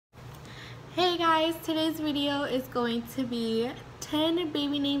Hey guys, today's video is going to be 10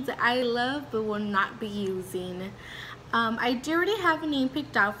 baby names that I love but will not be using. I do already have a name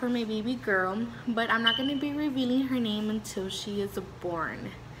picked out for my baby girl, but I'm not going to be revealing her name until she is born.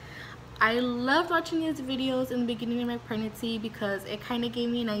 I loved watching these videos in the beginning of my pregnancy because it kind of gave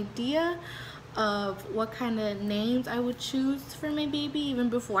me an idea of what kind of names I would choose for my baby even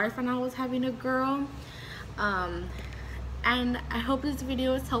before I found out I was having a girl. And I hope this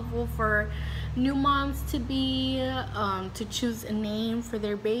video is helpful for new moms to be to choose a name for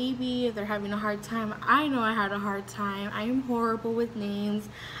their baby if they're having a hard time. I know I had a hard time. I am horrible with names.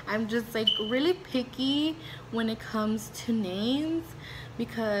 I'm just like really picky when it comes to names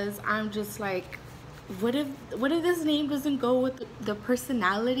because I'm just like, what if this name doesn't go with the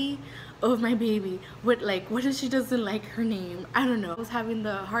personality of my baby? What if she doesn't like her name? I don't know. I was having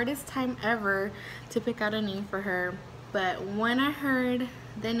the hardest time ever to pick out a name for her, but when I heard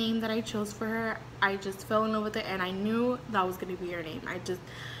the name that I chose for her, I just fell in love with it and I knew that was gonna be her name. I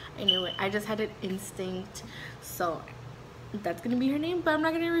knew it. I just had an instinct. So that's gonna be her name, but I'm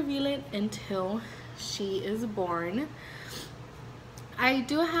not gonna reveal it until she is born. I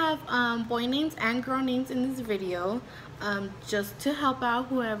do have boy names and girl names in this video, just to help out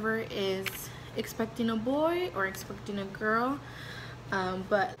whoever is expecting a boy or expecting a girl.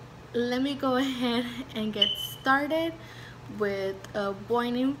 But let me go ahead and get started with a boy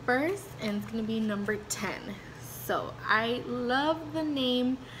name first, and it's gonna be number 10. So I love the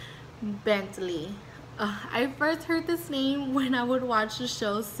name Bentley. I first heard this name when I would watch the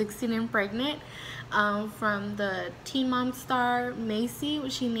show 16 and Pregnant, from the Teen Mom star Macy.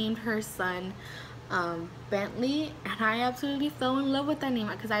 She named her son Bentley, and I absolutely fell in love with that name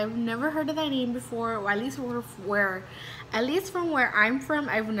because I've never heard of that name before, or at least from where I'm from,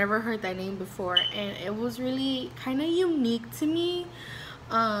 I've never heard that name before, and it was really kind of unique to me.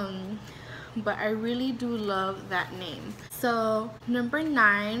 But I really do love that name. So number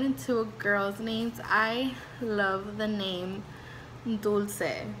 9, to a girl's names, I love the name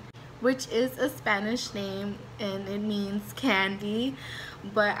Dulce, which is a Spanish name and it means candy.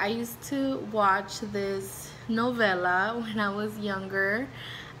 But I used to watch this novela when I was younger,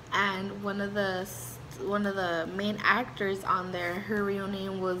 and one of the main actors on there, her real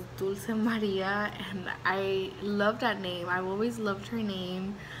name was Dulce Maria, and I love that name. I've always loved her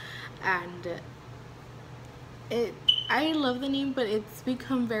name, and I love the name, but it's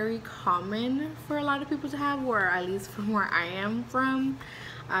become very common for a lot of people to have, or at least from where I am from.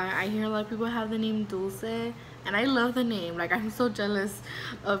 I hear a lot of people have the name Dulce, and I love the name. Like, I'm so jealous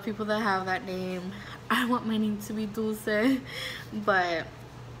of people that have that name. I want my name to be Dulce, but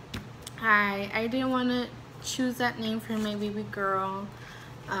I didn't want to choose that name for my baby girl.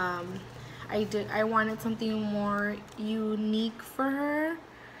 I wanted something more unique for her.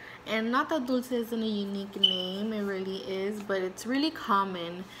 And not that Dulce isn't a unique name, it really is, but it's really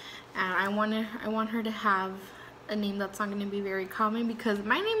common, and I want her to have a name that's not going to be very common, because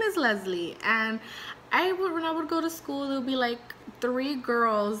my name is Leslie, and when I would go to school, there would be like 3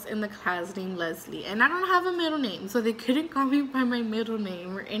 girls in the class named Leslie, and I don't have a middle name, so they couldn't call me by my middle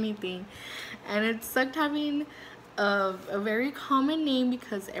name or anything, and it sucked having a very common name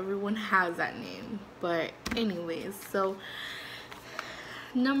because everyone has that name. But anyways, so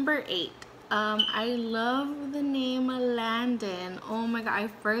number 8, I love the name Landon. Oh my god, I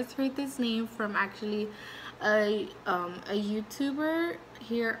first heard this name from actually a YouTuber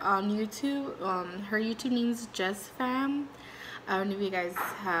here on YouTube. Her YouTube name is Jess Fam. I don't know if you guys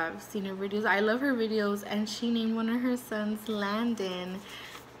have seen her videos. I love her videos, and she named one of her sons Landon,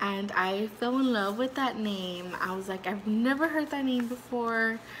 and I fell in love with that name. I was like, I've never heard that name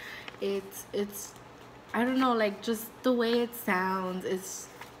before. It's I don't know, like, just the way it sounds,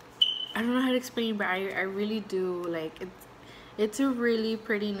 I don't know how to explain, but I really do like it. It's a really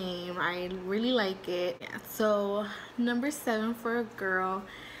pretty name. I really like it. Yeah. So number 7 for a girl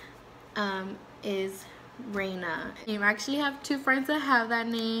is Reina. I actually have 2 friends that have that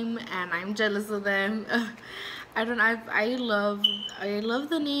name, and I'm jealous of them. I love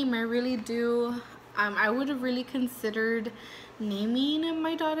the name. I really do. I would have really considered naming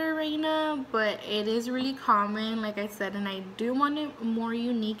my daughter Reina, but it is really common, like I said, and I do want a more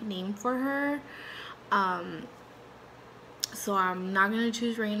unique name for her. So I'm not gonna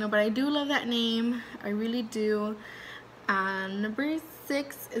choose Reina, but I do love that name. I really do. Number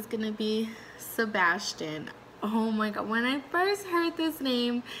 6 is gonna be Sebastian. Oh my god, when I first heard this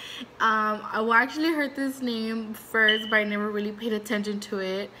name, I actually heard this name first, but I never really paid attention to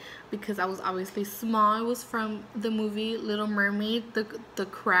it because I was obviously small. It was from the movie Little Mermaid, the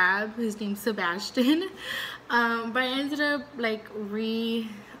crab, his name's Sebastian. But I ended up like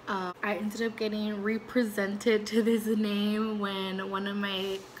I ended up getting represented to this name when one of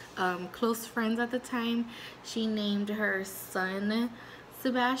my close friends at the time, she named her son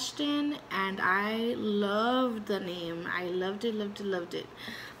Sebastian, and I loved the name. I loved it, loved it, loved it.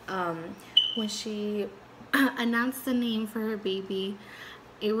 When she announced the name for her baby,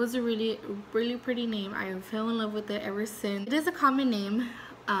 it was a really, really pretty name. I fell in love with it ever since. It is a common name,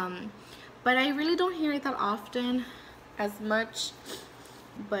 but I really don't hear it that often as much,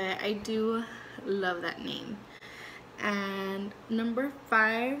 but I do love that name. And number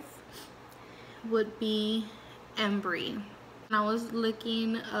 5 would be Embry. I was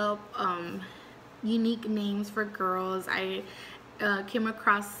looking up unique names for girls. I came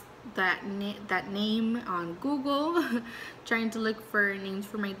across that name on Google trying to look for names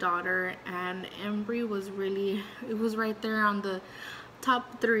for my daughter, and Embry was really, it was right there on the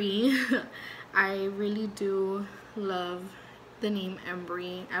top 3. I really do love the name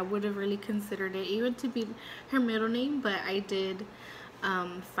Embry. I would have really considered it even to be her middle name, but I did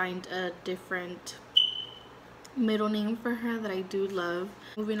find a different middle name for her that I do love.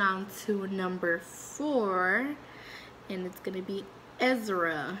 Moving on to number 4, and it's gonna be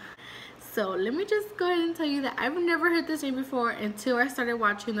Ezra. So let me just go ahead and tell you that I've never heard this name before until I started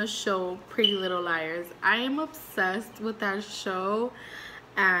watching the show Pretty Little Liars. I am obsessed with that show,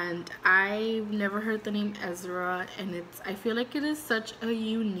 and I've never heard the name Ezra, and I feel like it is such a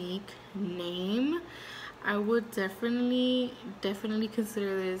unique name. I would definitely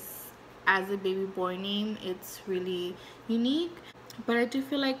consider this as a baby boy name. It's really unique, but I do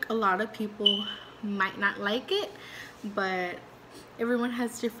feel like a lot of people might not like it, but everyone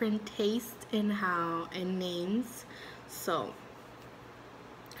has different tastes in names. So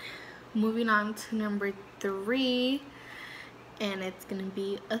moving on to number 3, and it's gonna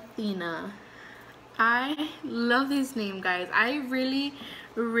be Athena. I love this name, guys. I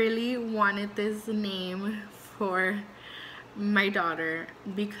really wanted this name for my daughter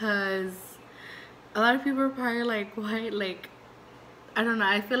because a lot of people are probably like, what? Like, I don't know.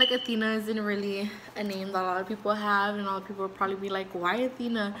 I feel like Athena isn't really a name that a lot of people have, and a lot of people will probably be like, why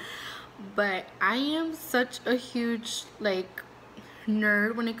Athena? But I am such a huge like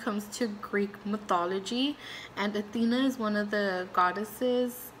nerd when it comes to Greek mythology, and Athena is one of the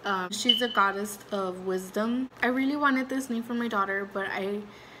goddesses. She's a goddess of wisdom. I really wanted this name for my daughter, but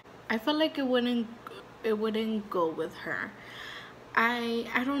I felt like it wouldn't go with her.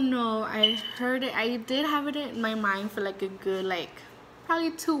 I don't know. I heard it. I did have it in my mind for like a good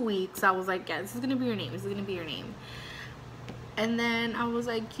probably 2 weeks. I was like, yeah, this is gonna be your name. This is gonna be your name. And then I was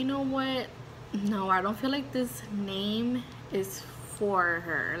like, you know what? No, I don't feel like this name is for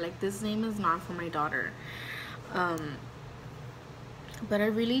her. Like, this name is not for my daughter. But I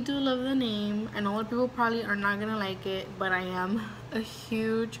really do love the name. I know a lot of people probably are not gonna like it, but I am a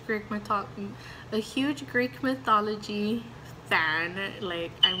huge Greek mythology fan.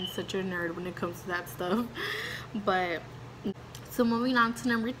 Like, I'm such a nerd when it comes to that stuff. But so moving on to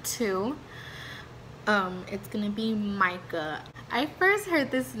number 2, it's gonna be Micah. I first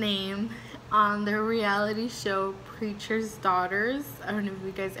heard this name on the reality show Preacher's Daughters. I don't know if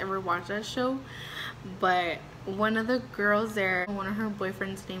you guys ever watched that show, but one of the girls there, one of her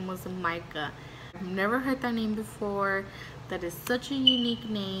boyfriend's name was Micah. I've never heard that name before. That is such a unique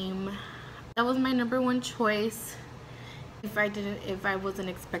name. That was my number 1 choice if I wasn't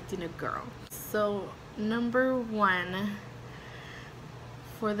expecting a girl. So number 1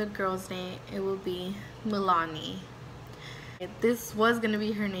 for the girl's name, it will be Milani. This was gonna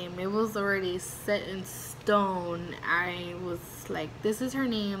be her name. It was already set in stone. I was like, this is her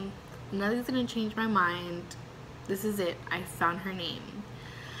name. Nothing's gonna change my mind. This is it. I found her name.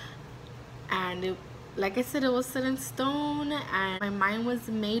 And like I said, it was set in stone and my mind was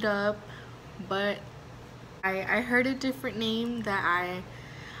made up, but I heard a different name that I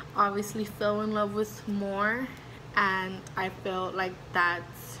obviously fell in love with more, and I felt like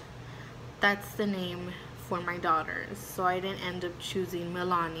that's the name for my daughter. So I didn't end up choosing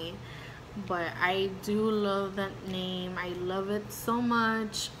Milani, but I do love that name. I love it so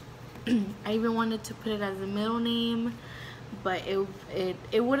much. I even wanted to put it as a middle name, but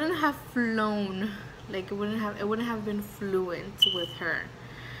it wouldn't have flown. Like, it wouldn't have been fluent with her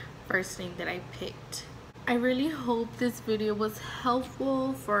first name that I picked. I really hope this video was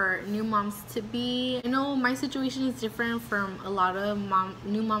helpful for new moms to be. I know my situation is different from a lot of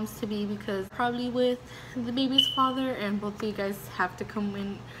new moms to be, because probably with the baby's father, and both of you guys have to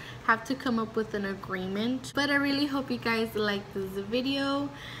come up with an agreement. But I really hope you guys liked this video,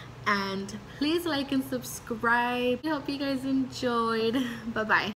 and please like and subscribe. I hope you guys enjoyed. Bye bye.